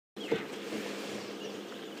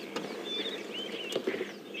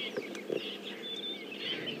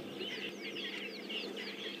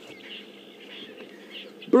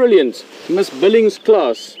Brilliant. Miss Billings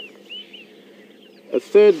class. A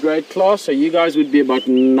third grade class, so you guys would be about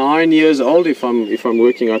 9 years old if I'm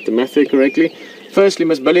working out the math there correctly. Firstly,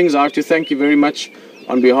 Miss Billings, I have to thank you very much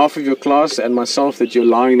on behalf of your class and myself that you're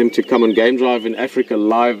allowing them to come on Game Drive in Africa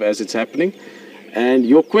live as it's happening. And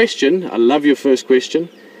your question, I love your first question,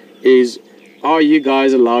 is are you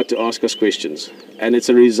guys allowed to ask us questions? And it's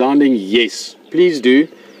a resounding yes. Please do.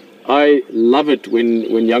 I love it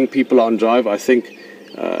when young people are on Drive. I think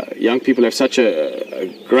young people have such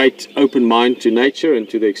a great open mind to nature and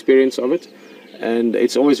to the experience of it, and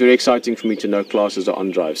it's always very exciting for me to know classes are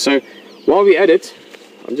on Drive. So while we're at it,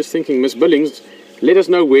 I'm just thinking, Miss Billings, let us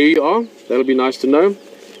know where you are. That'll be nice to know.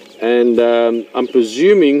 And I'm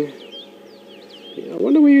presuming, I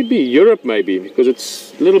wonder where you'd be. Europe maybe, because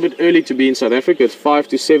it's a little bit early to be in South Africa. It's 5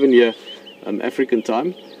 to 7 year African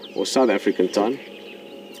time, or South African time.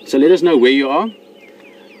 So let us know where you are,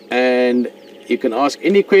 and you can ask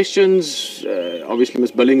any questions. Obviously,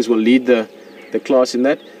 Miss Billings will lead the class in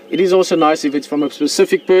that. It is also nice if it's from a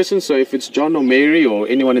specific person, so if it's John or Mary or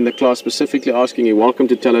anyone in the class specifically asking, you're welcome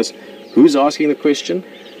to tell us who's asking the question.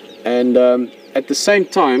 And at the same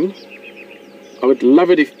time, I would love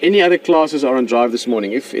it if any other classes are on Drive this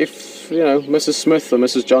morning. If you know, Mrs. Smith or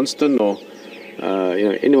Mrs. Johnston or you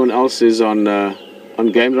know, anyone else is on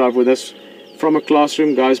Game Drive with us from a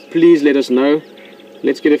classroom, guys, please let us know.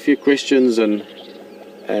 Let's get a few questions and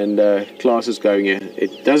classes going here.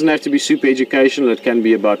 It doesn't have to be super educational. It can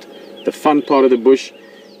be about the fun part of the bush.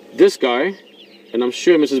 This guy, and I'm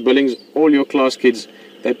sure Mrs. Billings, all your class kids,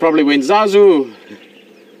 they probably went Zazu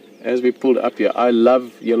as we pulled up here. I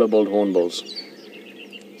love yellow-billed hornbills,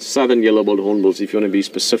 southern yellow-billed hornbills, if you want to be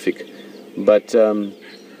specific. But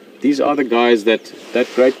these are the guys that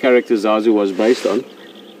great character Zazu was based on.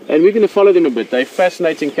 And we're going to follow them a bit. They're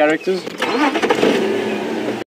fascinating characters.